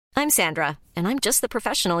I'm Sandra, and I'm just the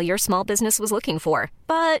professional your small business was looking for.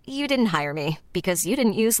 But you didn't hire me because you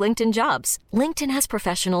didn't use LinkedIn Jobs. LinkedIn has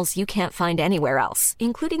professionals you can't find anywhere else,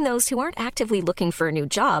 including those who aren't actively looking for a new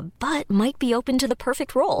job, but might be open to the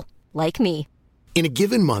perfect role, like me. In a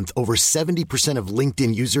given month, over 70% of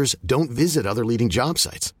LinkedIn users don't visit other leading job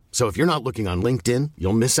sites. So if you're not looking on LinkedIn,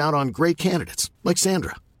 you'll miss out on great candidates like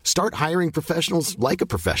Sandra. Start hiring professionals like a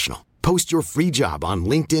professional. Post your free job on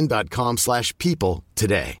linkedin.com/people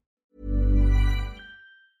today.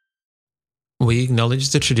 We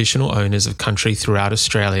acknowledge the traditional owners of country throughout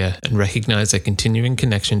Australia and recognise their continuing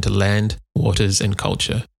connection to land, waters and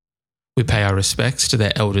culture. We pay our respects to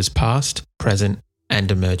their elders past, present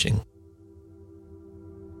and emerging.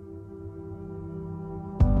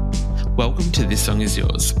 Welcome to This Song Is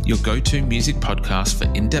Yours, your go-to music podcast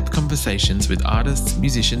for in-depth conversations with artists,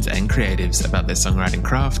 musicians and creatives about their songwriting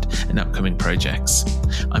craft and upcoming projects.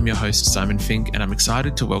 I'm your host, Simon Fink, and I'm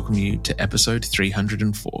excited to welcome you to episode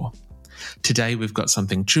 304. Today, we've got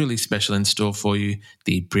something truly special in store for you.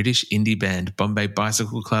 The British indie band Bombay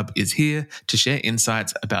Bicycle Club is here to share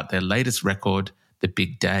insights about their latest record, The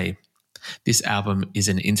Big Day. This album is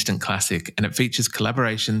an instant classic and it features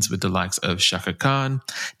collaborations with the likes of Shaka Khan,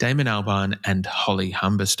 Damon Albarn and Holly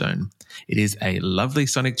Humberstone. It is a lovely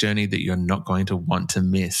sonic journey that you're not going to want to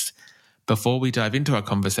miss. Before we dive into our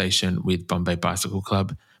conversation with Bombay Bicycle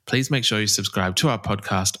Club, please make sure you subscribe to our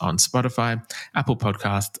podcast on Spotify, Apple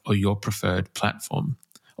Podcasts or your preferred platform.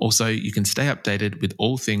 Also, you can stay updated with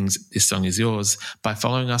all things This Song Is Yours by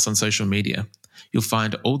following us on social media. You'll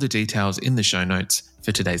find all the details in the show notes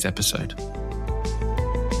for today's episode.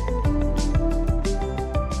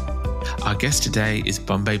 Our guest today is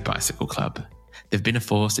Bombay Bicycle Club. They've been a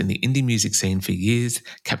force in the indie music scene for years,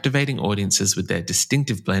 captivating audiences with their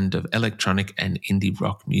distinctive blend of electronic and indie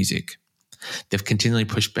rock music. They've continually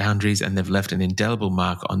pushed boundaries and they've left an indelible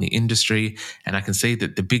mark on the industry, and I can see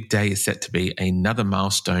that The Big Day is set to be another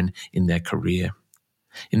milestone in their career.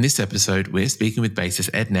 In this episode, we're speaking with bassist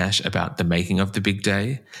Ed Nash about the making of The Big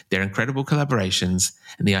Day, their incredible collaborations,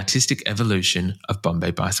 and the artistic evolution of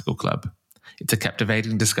Bombay Bicycle Club. It's a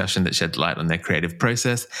captivating discussion that sheds light on their creative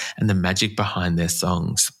process and the magic behind their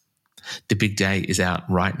songs. The Big Day is out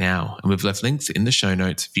right now, and we've left links in the show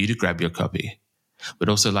notes for you to grab your copy. We'd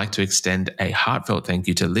also like to extend a heartfelt thank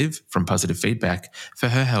you to Liv from Positive Feedback for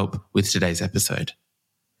her help with today's episode.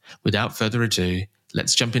 Without further ado,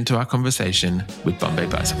 let's jump into our conversation with Bombay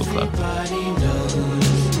Bicycle Club.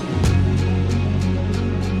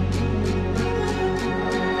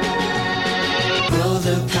 Roll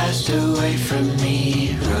the past away from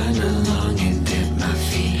me, run along and dip my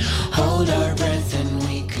feet, hold our breath and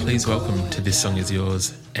we can... Please welcome to This Song Is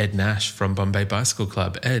Yours, Ed Nash from Bombay Bicycle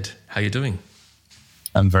Club. Ed, how are you doing?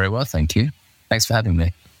 I'm very well, thank you. Thanks for having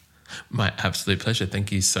me. My absolute pleasure.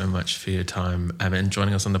 Thank you so much for your time and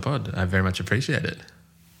joining us on the pod. I very much appreciate it.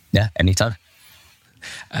 Yeah, anytime.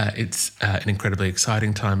 It's an incredibly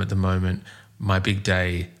exciting time at the moment. My Big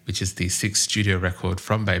Day, which is the 6th studio record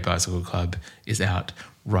from Bombay Bicycle Club, is out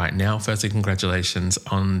right now. Firstly, congratulations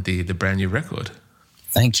on the brand new record.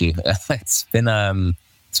 Thank you. It's been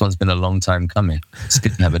this one's been a long time coming. It's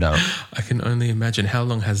good to have it out. I can only imagine. How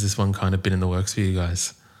long has this one kind of been in the works for you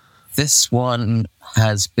guys? This one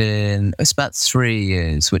has been, it's about 3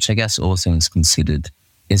 years, which I guess all things considered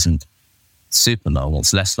isn't super long.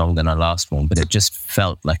 It's less long than our last one, but it just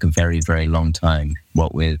felt like a very, very long time,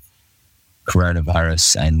 what with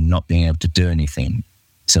coronavirus and not being able to do anything.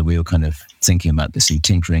 So we were kind of thinking about this and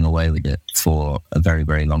tinkering away with it for a very,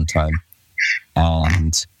 very long time.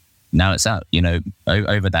 And now it's out. You know,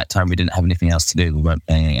 over that time, we didn't have anything else to do. We weren't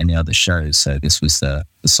playing any other shows. So this was the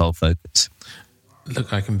sole focus.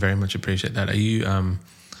 Look, I can very much appreciate that. Are you,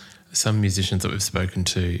 some musicians that we've spoken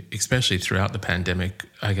to, especially throughout the pandemic,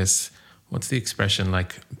 I guess, what's the expression,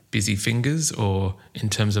 like busy fingers? Or in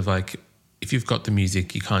terms of like, if you've got the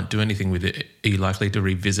music, you can't do anything with it, are you likely to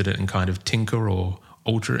revisit it and kind of tinker or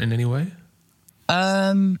alter it in any way?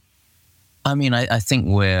 I mean, I think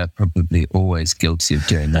we're probably always guilty of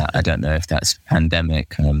doing that. I don't know if that's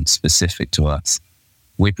pandemic specific to us.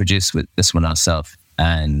 We produced with this one ourselves,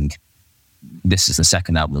 and this is the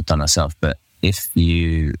second album we've done ourselves. But if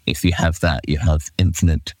you have that, you have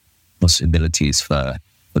infinite possibilities for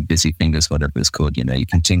busy fingers, whatever it's called. You know, you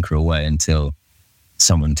can tinker away until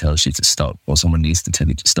someone tells you to stop, or someone needs to tell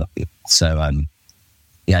you to stop you. So,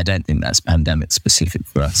 yeah, I don't think that's pandemic specific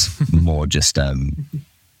for us. More just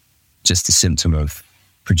a symptom of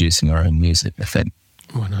producing our own music, I think.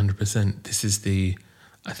 100%. This is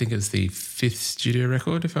I think it's the 5th studio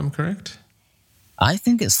record, if I'm correct. I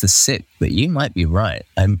think it's the 6th, but you might be right.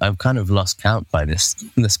 I've kind of lost count by this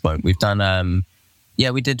point. We've done, Yeah,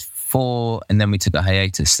 we did 4 and then we took a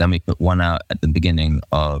hiatus. Then we put one out at the beginning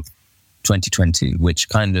of 2020, which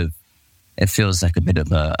kind of, it feels like a bit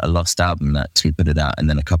of a lost album that we put it out. And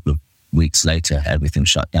then a couple of weeks later, everything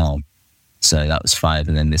shut down. So that was 5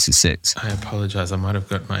 and then this is 6. I apologise. I might have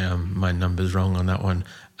got my my numbers wrong on that one.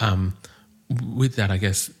 With that, I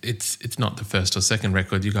guess it's not the first or second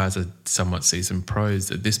record. You guys are somewhat seasoned pros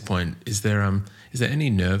at this point. Is there any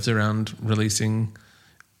nerves around releasing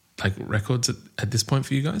like records at this point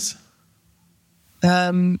for you guys?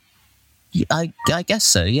 I guess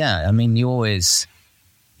so. Yeah. I mean, you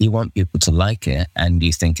want people to like it, and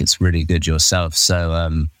you think it's really good yourself.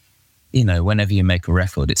 So, whenever you make a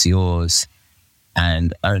record, it's yours,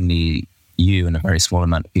 and only you and a very small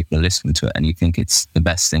amount of people are listening to it, and you think it's the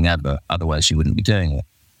best thing ever. Otherwise, you wouldn't be doing it.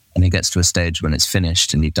 And it gets to a stage when it's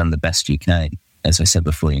finished and you've done the best you can. As I said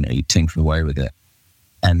before, you tinker away with it.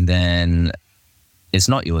 And then it's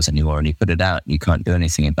not yours anymore, and you put it out and you can't do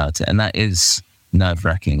anything about it. And that is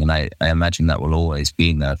nerve-wracking. And I imagine that will always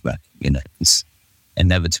be nerve-wracking, because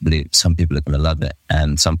inevitably some people are going to love it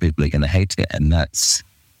and some people are going to hate it. And that's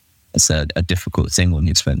a difficult thing when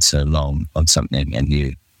you've spent so long on something and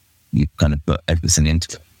you kind of put everything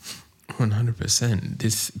into it. 100%.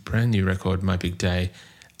 This brand new record, My Big Day,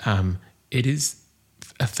 it is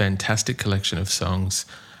a fantastic collection of songs.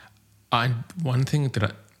 One thing that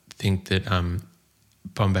I think that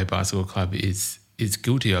Bombay Bicycle Club is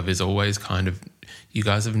guilty of is always kind of, you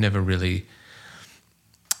guys have never really,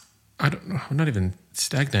 I'm not even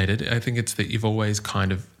stagnated. I think it's that you've always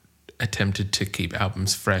kind of attempted to keep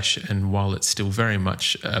albums fresh, and while it's still very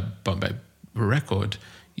much a Bombay record,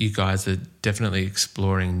 you guys are definitely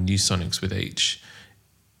exploring new sonics with each.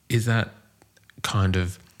 Is that kind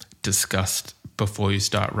of discussed before you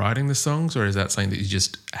start writing the songs, or is that something that you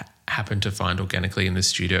just happen to find organically in the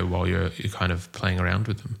studio while you're kind of playing around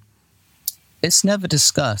with them? It's never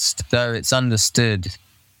discussed, though it's understood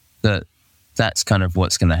that that's kind of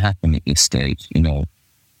what's going to happen at this stage.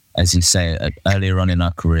 As you say, earlier on in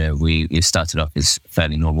our career, we started off as a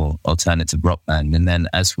fairly normal alternative rock band, and then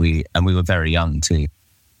we were very young too.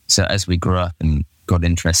 So as we grew up and got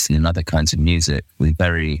interested in other kinds of music, we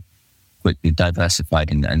very quickly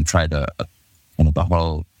diversified and tried a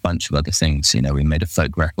whole bunch of other things. We made a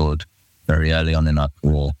folk record very early on in our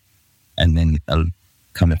career, and then a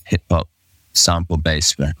kind of hip-hop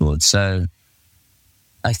sample-based record. So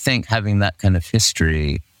I think having that kind of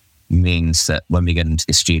history means that when we get into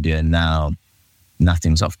the studio now,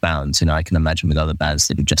 nothing's off bounds. I can imagine with other bands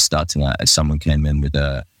that are just starting out, if someone came in with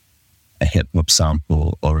a hip-hop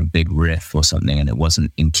sample or a big riff or something and it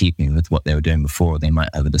wasn't in keeping with what they were doing before, they might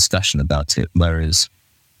have a discussion about it. Whereas,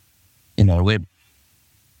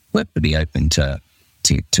 we're pretty open to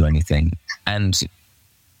anything. And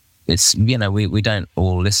it's, we don't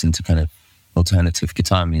all listen to kind of alternative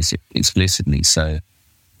guitar music exclusively. So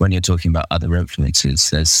when you're talking about other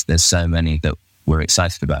influences, there's so many that we're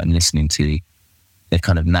excited about and listening to. They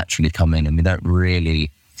kind of naturally come in, and we don't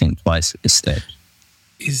really think twice at this stage.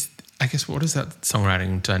 I guess, what is that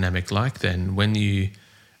songwriting dynamic like then when you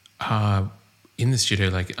are in the studio?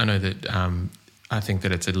 Like, I know that I think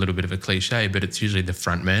that it's a little bit of a cliche, but it's usually the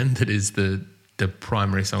front man that is the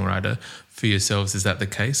primary songwriter. For yourselves, is that the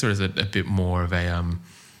case, or is it a bit more of a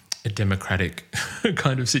democratic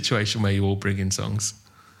kind of situation where you all bring in songs?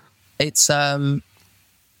 It's, I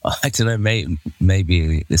don't know,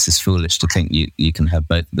 maybe this is foolish to think you can have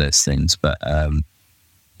both of those things, but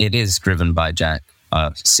it is driven by Jack,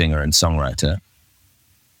 our singer and songwriter.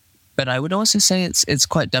 But I would also say it's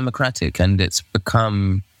quite democratic, and it's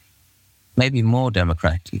become maybe more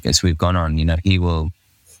democratic as we've gone on. He will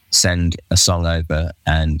send a song over,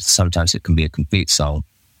 and sometimes it can be a complete song,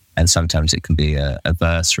 and sometimes it can be a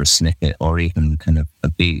verse or a snippet or even kind of a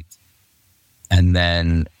beat. And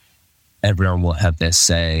then everyone will have their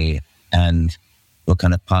say, and we'll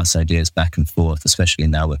kind of pass ideas back and forth, especially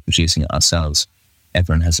now we're producing it ourselves.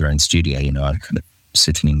 Everyone has their own studio. I'm kind of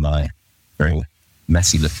sitting in my very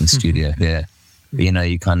messy looking studio here.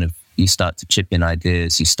 But, you start to chip in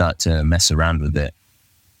ideas, you start to mess around with it.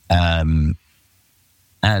 And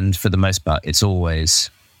for the most part, it's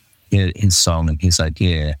always his song and his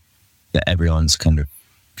idea that everyone's kind of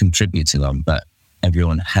contributing on, but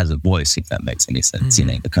everyone has a voice, if that makes any sense.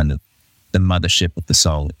 The mothership of the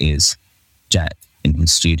song is Jack in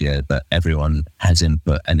his studio, but everyone has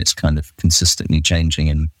input, and it's kind of consistently changing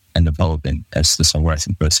and evolving as the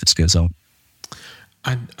songwriting process goes on.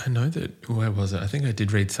 I know that, where was it? I think I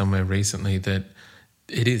did read somewhere recently that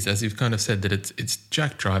it is, as you've kind of said, that it's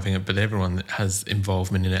Jack driving it, but everyone has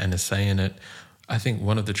involvement in it and a say in it. I think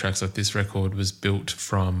one of the tracks of this record was built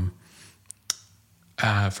from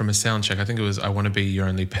from a sound check, I think it was I Want to Be Your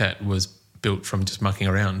Only Pet was built from just mucking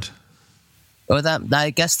around. Well, I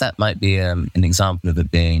guess that might be an example of it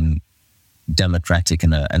being democratic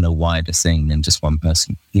and a wider thing than just one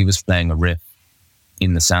person. He was playing a riff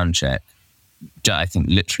in the sound check, I think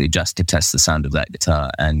literally just to test the sound of that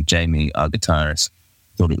guitar, and Jamie, our guitarist,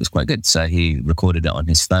 thought it was quite good, so he recorded it on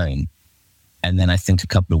his phone, and then I think a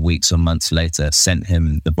couple of weeks or months later sent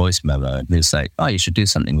him the voice memo, and he was like, oh, you should do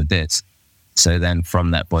something with this. So then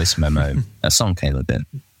from that voice memo, a song came of it,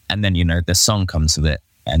 and then, you know, the song comes of it,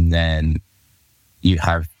 and then you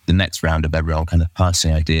have the next round of everyone kind of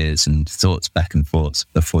passing ideas and thoughts back and forth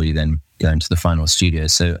before you then go into the final studio.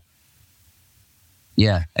 So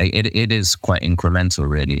yeah, it is quite incremental,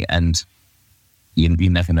 really, and you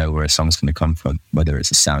never know where a song's going to come from, whether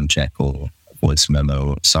it's a sound check or a voice memo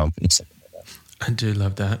or something like that. I do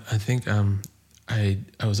love that. I think I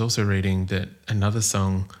was also reading that another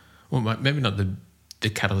song, well, maybe not the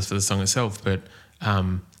catalyst for the song itself, but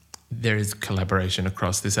there is collaboration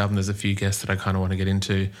across this album. There's a few guests that I kind of want to get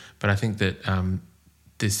into, but I think that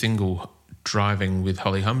this single, Driving with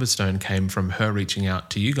Holly Humberstone, came from her reaching out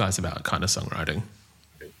to you guys about kind of songwriting.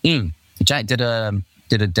 Jack did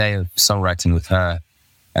a day of songwriting with her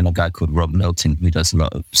and a guy called Rob Milton, who does a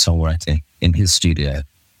lot of songwriting in his studio.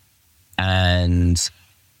 And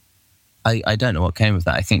I don't know what came of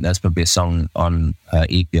that. I think there's probably a song on her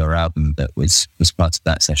EP or album that was part of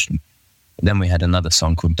that session. Then we had another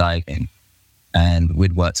song called Diving, and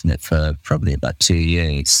we'd worked on it for probably about 2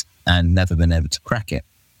 years and never been able to crack it.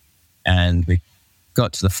 And we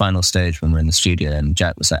got to the final stage when we're in the studio, and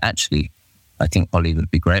Jack was like, actually, I think Holly would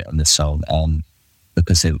be great on this song,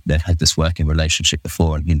 because they had this working relationship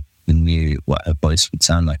before, and he knew what her voice would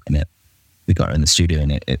sound like on it. We got her in the studio,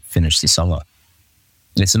 and it finished the song off.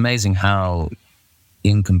 It's amazing how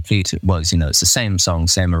incomplete it was. You know, it's the same song,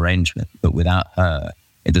 same arrangement, but without her,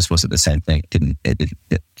 it just wasn't the same thing. It didn't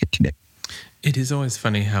connect. It is always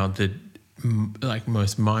funny how the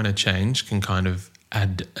most minor change can kind of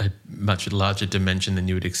add a much larger dimension than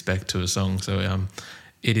you would expect to a song. So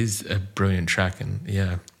it is a brilliant track, and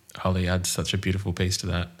yeah, Holly adds such a beautiful piece to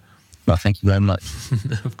that. Well, thank you very much.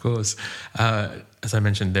 Of course. As I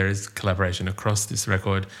mentioned, there is collaboration across this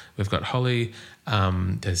record. We've got Holly,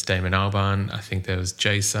 there's Damon Albarn, I think there was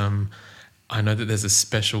Jason. I know that there's a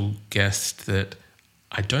special guest that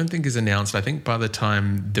I don't think is announced. I think by the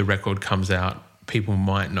time the record comes out, people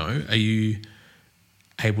might know. Are you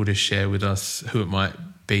able to share with us who it might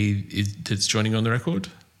be that's joining on the record?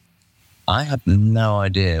 I have no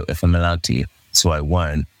idea if I'm allowed to, so I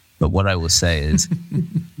won't. But what I will say is,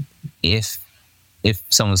 if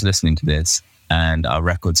someone's listening to this and our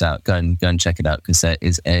record's out, go and check it out, because there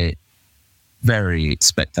is a very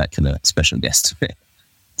spectacular special guest to it.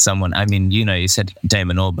 Someone, I mean, you know, you said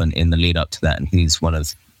Damon Albarn in the lead up to that, and he's one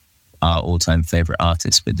of our all-time favorite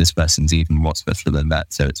artists, but this person's even more special than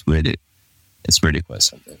that. So it's really quite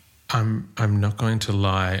something. I'm not going to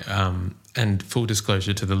lie, and full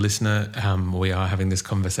disclosure to the listener, we are having this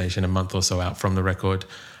conversation a month or so out from the record.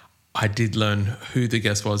 I did learn who the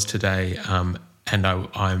guest was today, and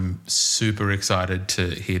I'm super excited to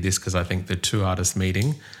hear this, because I think the two artists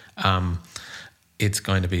meeting, it's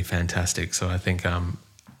going to be fantastic. So I think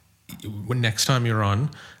next time you're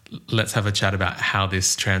on, let's have a chat about how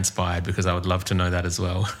this transpired, because I would love to know that as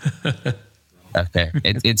well. Okay,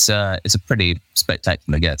 it's a pretty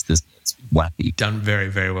spectacular guest. It's wacky. Done very,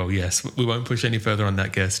 very well, yes. We won't push any further on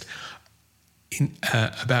that guest.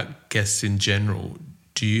 About guests in general,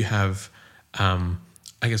 do you have, I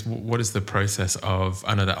guess, what is the process of,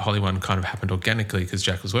 I know that Holly one kind of happened organically because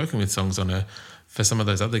Jack was working with songs on her. For some of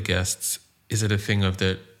those other guests, is it a thing of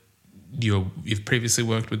that you've previously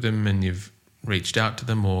worked with them and you've reached out to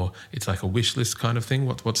them, or it's like a wish list kind of thing?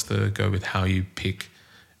 What's the go with how you pick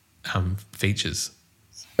features?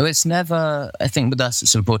 Well, it's never, I think with us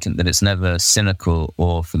it's important that it's never cynical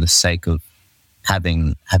or for the sake of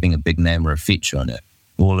having a big name or a feature on it.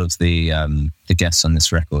 All of the guests on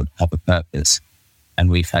this record have a purpose, and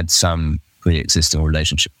we've had some pre-existing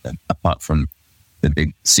relationship with them, apart from the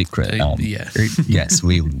big secret. Yes,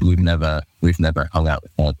 we've never hung out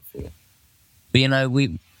with her before. But you know,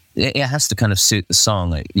 it has to kind of suit the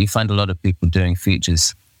song. Like, you find a lot of people doing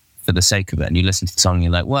features for the sake of it, and you listen to the song and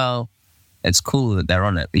you're like, well, it's cool that they're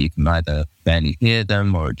on it, but you can either barely hear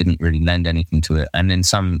them or it didn't really lend anything to it. And in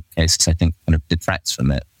some cases, I think kind of detracts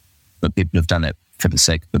from it. But people have done it for the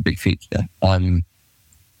sake of a big feature.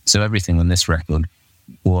 So everything on this record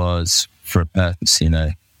was for a purpose, you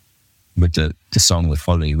know. With the song with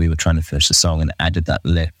Holly, we were trying to finish the song and added that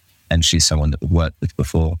lift, and she's someone that we've worked with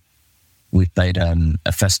before. We played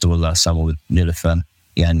a festival last summer with Nilufer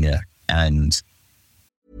Yanya, and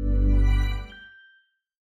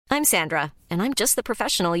I'm Sandra, and I'm just the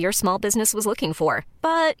professional your small business was looking for.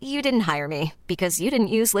 But you didn't hire me because you didn't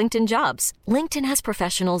use LinkedIn Jobs. LinkedIn has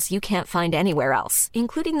professionals you can't find anywhere else,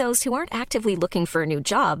 including those who aren't actively looking for a new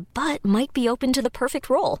job, but might be open to the perfect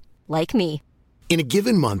role, like me. In a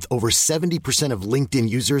given month, over 70% of LinkedIn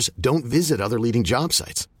users don't visit other leading job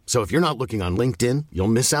sites. So if you're not looking on LinkedIn, you'll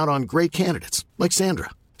miss out on great candidates like Sandra.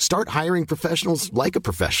 Start hiring professionals like a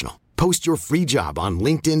professional. Post your free job on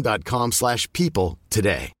linkedin.com/people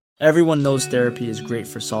today. Everyone knows therapy is great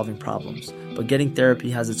for solving problems, but getting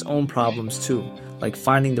therapy has its own problems too, like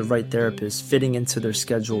finding the right therapist, fitting into their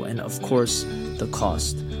schedule, and of course, the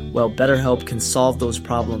cost. Well, BetterHelp can solve those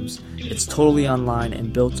problems. It's totally online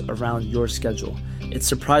and built around your schedule. It's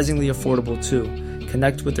surprisingly affordable too.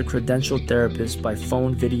 Connect with a credentialed therapist by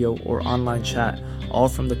phone, video, or online chat, all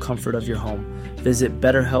from the comfort of your home. Visit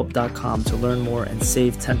BetterHelp.com to learn more and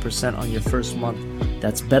save 10% on your first month.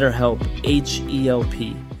 That's BetterHelp,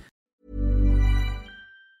 H-E-L-P.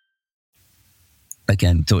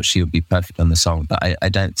 Again, thought she would be perfect on the song, but I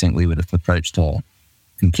don't think we would have approached her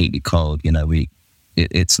completely cold. You know,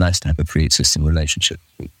 it's nice to have a pre-existing relationship.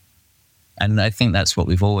 And I think that's what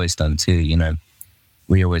we've always done too. You know,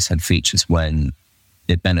 we always had features when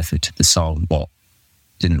it benefited the song, but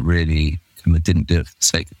didn't do it for the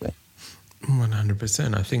sake of it.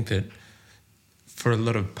 100%. I think that for a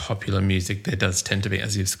lot of popular music, there does tend to be,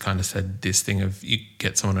 as you've kind of said, this thing of you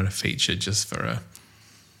get someone on a feature just for a,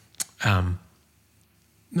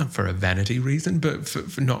 not for a vanity reason, but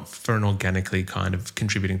for not for an organically kind of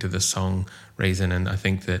contributing to the song reason. And I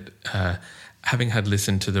think that having had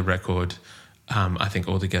listened to the record, I think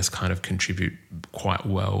all the guests kind of contribute quite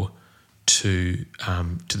well to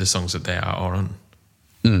the songs that they are on.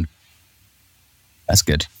 That's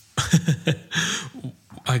good.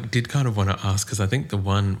 I did kind of want to ask, because I think the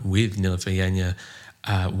one with Nilufer Yanya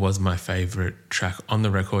was my favourite track on the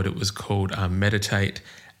record. It was called Meditate,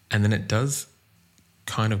 and then it does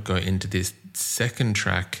kind of go into this second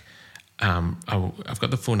track. I've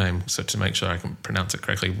got the full name, so to make sure I can pronounce it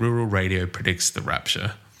correctly, Rural Radio Predicts the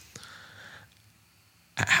Rapture.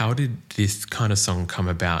 How did this kind of song come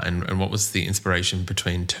about, and what was the inspiration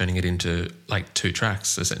between turning it into like two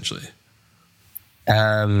tracks, essentially?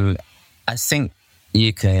 I think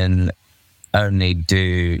you can only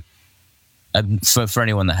do, for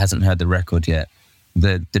anyone that hasn't heard the record yet,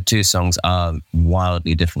 the two songs are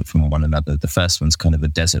wildly different from one another. The first one's kind of a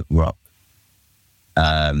desert rock,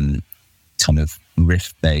 kind of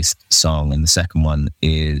riff-based song, and the second one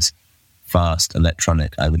is fast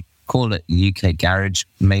electronic. I would call it UK garage,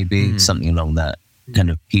 maybe, something along that kind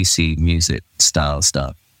of PC music style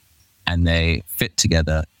stuff. And they fit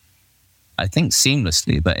together, I think,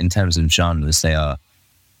 seamlessly, but in terms of genres, they are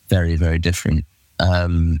very, very different.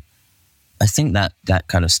 I think that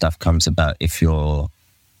kind of stuff comes about if you're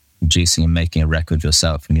producing and making a record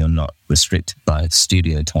yourself and you're not restricted by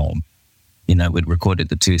studio time. You know, we'd recorded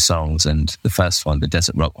the two songs, and the first one, the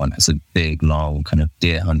desert rock one, has a big, long kind of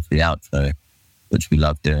Deer Humphrey outro, which we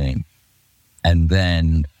love doing. And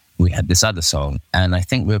then we had this other song, and I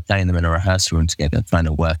think we were playing them in a rehearsal room together, trying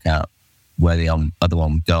to work out where the other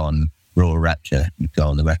one would go on Raw Rapture, would go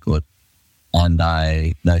on the record. And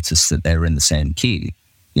I noticed that they were in the same key,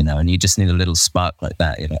 you know, and you just need a little spark like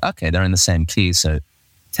that. You're like, okay, they're in the same key, so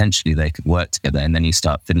potentially they could work together. And then you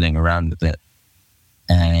start fiddling around with it.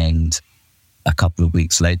 And a couple of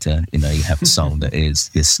weeks later, you know, you have a song that is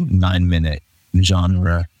this 9-minute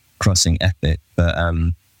genre crossing epic. But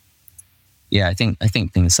yeah, I think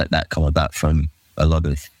things like that come about from a lot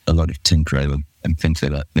of tinkering and things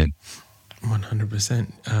like that.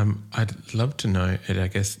 100%. I'd love to know, I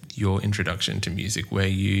guess, your introduction to music, where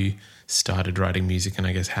you started writing music, and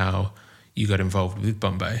I guess how you got involved with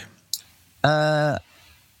Bombay. I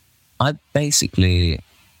basically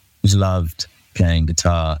loved playing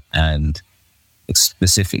guitar, and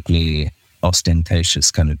specifically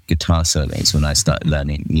ostentatious kind of guitar solos when I started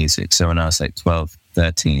learning music. So when I was like 12,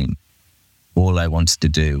 13, all I wanted to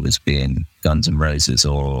do was be in Guns N' Roses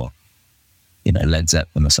or, you know, Led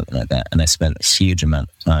Zeppelin or something like that. And I spent a huge amount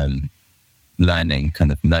of time learning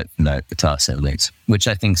kind of note-for-note guitar solos, which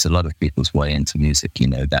I think is a lot of people's way into music, you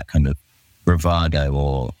know, that kind of bravado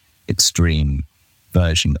or extreme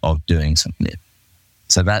version of doing something.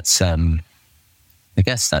 So that's, I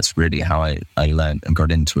guess that's really how I learned and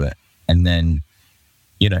got into it. And then,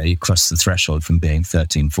 you know, you cross the threshold from being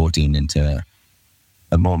 13, 14 into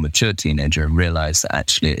a more mature teenager and realize that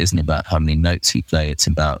actually it isn't about how many notes you play, it's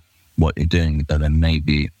about what you're doing, but then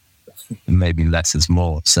maybe less is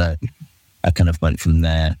more. So I kind of went from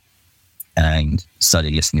there and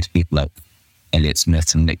started listening to people like Elliott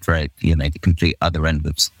Smith and Nick Drake, you know, the complete other end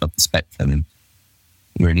of the spectrum.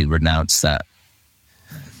 really renounce that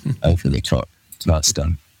over the top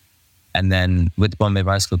stuff. And then with the Bombay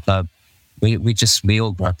Bicycle Club, we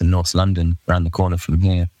all grew up in North London, around the corner from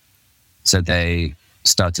here. So they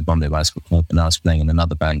started Bombay Bicycle Club, and I was playing in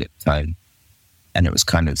another band at the time. And it was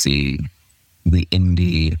kind of the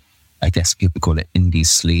indie, I guess people call it indie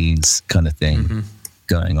sleaze kind of thing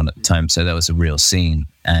going on at the time. So there was a real scene,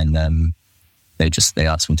 and they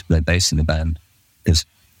asked me to play bass in the band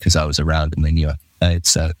because I was around and they knew I played.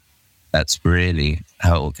 So that's really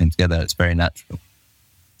how it all came together. It's very natural.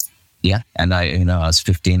 Yeah, and I was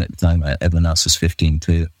 15 at the time. Everyone else was 15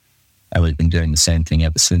 too. I've been doing the same thing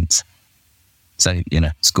ever since. So,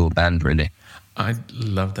 school band, really. I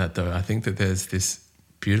love that, though. I think that there's this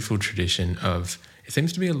beautiful tradition of, it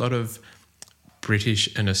seems to be a lot of British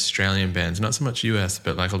and Australian bands, not so much US,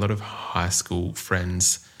 but like a lot of high school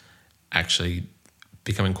friends actually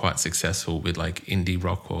becoming quite successful with like indie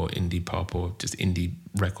rock or indie pop or just indie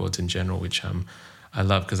records in general, which I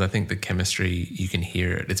love, because I think the chemistry, you can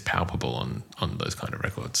hear it, it's palpable on those kind of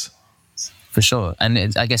records. For sure. And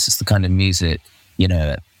I guess it's the kind of music,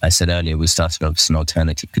 I said earlier, we started off as an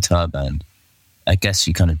alternative guitar band. I guess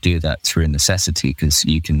you kind of do that through necessity, because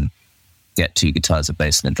you can get two guitars, a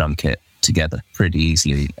bass and a drum kit together pretty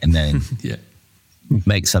easily, and then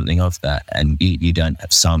make something of that. And you don't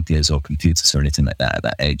have samplers or computers or anything like that at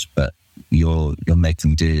that age, but you're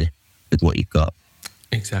making do with what you've got.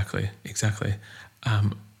 Exactly.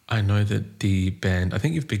 I know that the band, I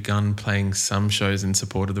think you've begun playing some shows in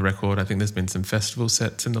support of the record. I think there's been some festival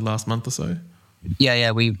sets in the last month or so. Yeah,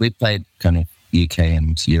 we played kind of UK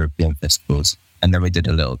and European festivals. And then we did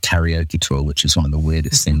a little karaoke tour, which is one of the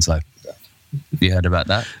weirdest things I've done. Have you heard about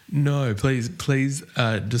that? No, please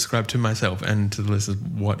describe to myself and to the listeners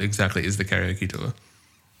what exactly is the karaoke tour.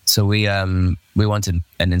 So we wanted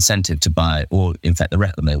an incentive to buy, or in fact the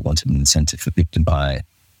record label wanted an incentive for people to buy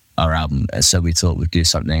our album. So we thought we'd do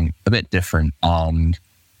something a bit different.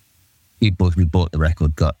 People who bought the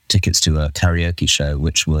record got tickets to a karaoke show,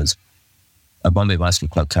 which was a Bombay Bicycle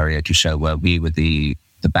Club karaoke show where we were the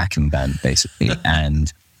backing band, basically,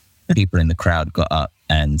 and people in the crowd got up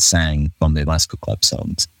and sang Bombay Bicycle Club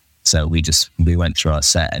songs. So we went through our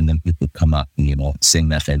set, and then people would come up and, sing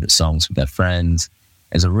their favorite songs with their friends.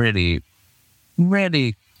 It was a really,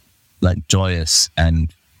 really like joyous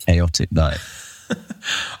and chaotic night.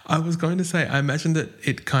 I was going to say, I imagine that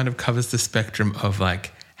it kind of covers the spectrum of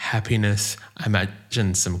like happiness. I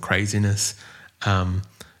imagine some craziness.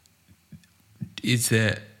 Is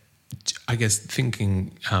there, I guess,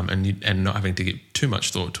 thinking and not having to give too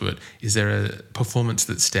much thought to it, is there a performance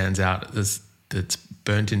that stands out that's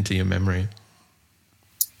burnt into your memory?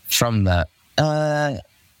 From that, there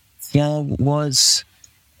was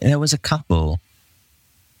a couple.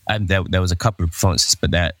 There was a couple of performances,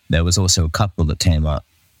 but there was also a couple that came up,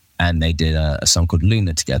 and they did a song called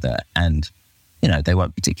Luna together. And, they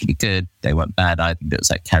weren't particularly good. They weren't bad. I think it was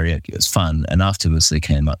like karaoke. It was fun. And afterwards they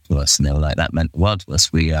came up to us and they were like, that meant the world to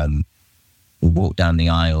us. We walked down the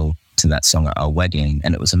aisle to that song at our wedding,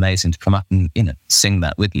 and it was amazing to come up and, sing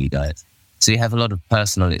that with you guys. So you have a lot of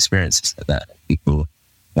personal experiences like that. People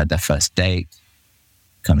had their first date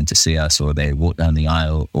coming to see us, or they walked down the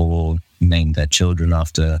aisle, or named their children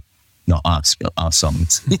after, not us, but our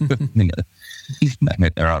songs.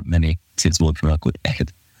 There aren't many kids walking around with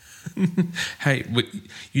Ed. Hey,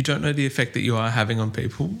 you don't know the effect that you are having on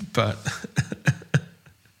people, but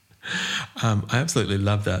I absolutely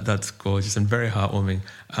love that. That's gorgeous and very heartwarming.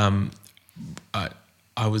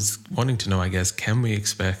 I was wanting to know, I guess, can we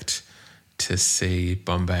expect to see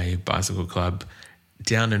Bombay Bicycle Club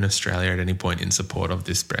down in Australia at any point in support of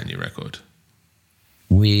this brand new record?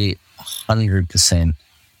 We 100%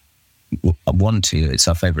 want to. It's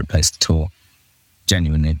our favourite place to tour,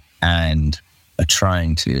 genuinely, and are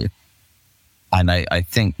trying to. And I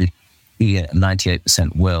think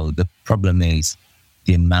 98% will. The problem is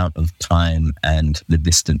the amount of time and the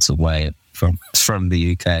distance away from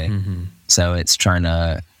the UK. Mm-hmm. So it's trying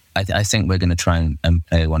to. I think we're going to try and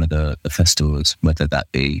play one of the festivals, whether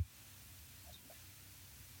that be,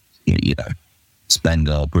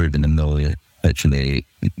 Splendor, Groove in the Mill, hopefully,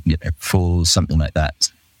 Falls, something like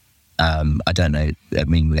that. I don't know. I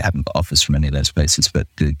mean, we haven't got offers from any of those places, but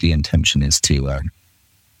the intention is to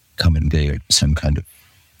come and do some kind of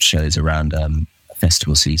shows around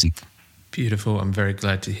festival season. Beautiful. I'm very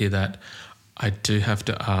glad to hear that. I do have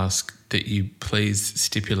to ask that you please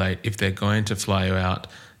stipulate, if they're going to fly you out,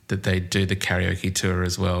 that they do the karaoke tour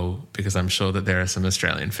as well, because I'm sure that there are some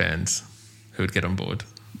Australian fans who would get on board.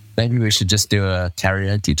 Maybe we should just do a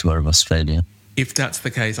karaoke tour of Australia. If that's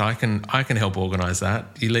the case, I can help organise that.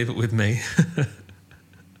 You leave it with me.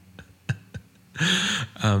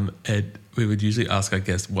 Ed, we would usually ask our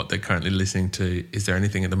guests what they're currently listening to. Is there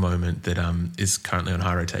anything at the moment that is currently on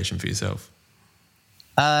high rotation for yourself?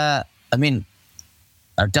 I mean,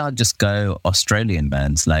 I'd just go Australian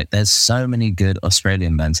bands. Like, there's so many good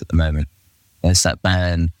Australian bands at the moment. There's that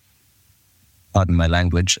band, pardon my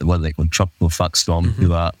language, what are they called? Tropical Fuckstorm,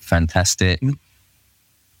 who are fantastic.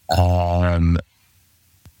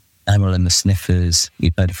 Amel and the Sniffers,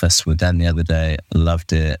 we played a festival with them the other day. I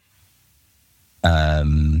loved it.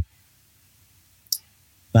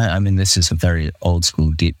 But, I mean, this is a very old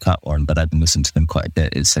school deep cut one, but I've been listening to them quite a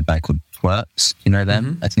bit. It's a band called Twerps. You know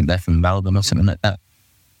them? I think they're from Melbourne or something like that.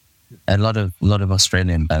 A lot of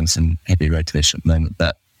Australian bands in heavy rotation at the moment,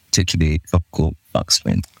 but particularly Tropical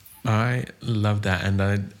Fuckstorm. I love that, and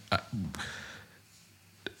I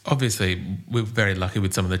obviously we're very lucky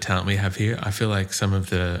with some of the talent we have here. I feel like some of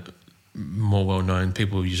the more well-known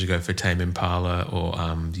people usually go for Tame Impala or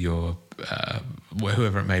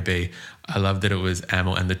whoever it may be. I love that it was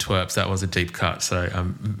Amel and the Twerps. That was a deep cut, so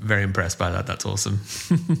I'm very impressed by that. That's awesome.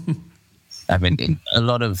 I mean, a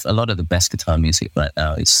lot of the best guitar music right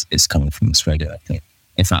now is coming from Australia, I think.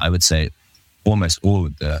 In fact, I would say almost all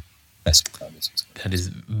of the best guitar music. That is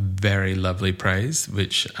very lovely praise,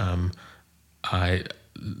 which I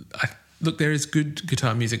look, there is good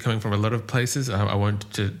guitar music coming from a lot of places. I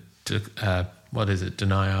won't deny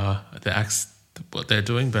the acts what they're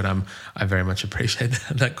doing, but I very much appreciate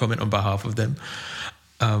that comment on behalf of them.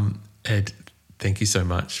 Ed, thank you so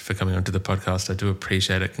much for coming onto the podcast. I do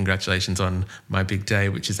appreciate it. Congratulations on My Big Day,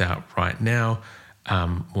 which is out right now.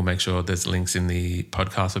 We'll make sure there's links in the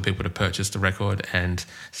podcast for people to purchase the record and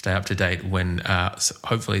stay up to date when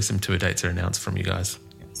hopefully some tour dates are announced from you guys.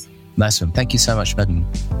 Nice one. Thank you so much, Ben.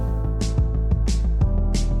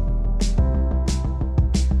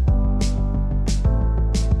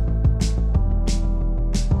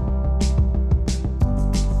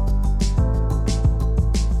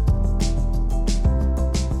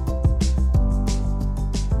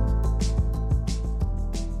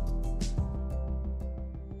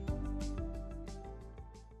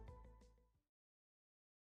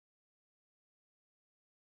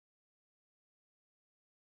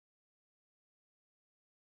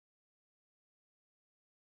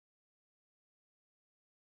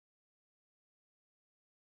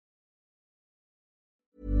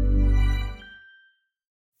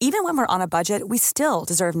 Even when we're on a budget, we still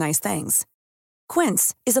deserve nice things.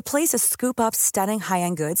 Quince is a place to scoop up stunning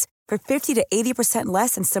high-end goods for 50 to 80%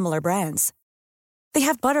 less than similar brands. They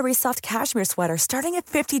have buttery soft cashmere sweaters starting at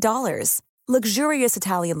 $50, luxurious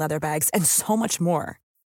Italian leather bags, and so much more.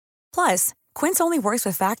 Plus, Quince only works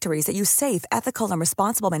with factories that use safe, ethical, and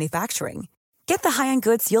responsible manufacturing. Get the high-end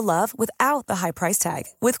goods you'll love without the high price tag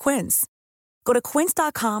with Quince. Go to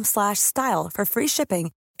quince.com/style for free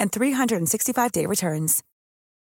shipping and 365-day returns.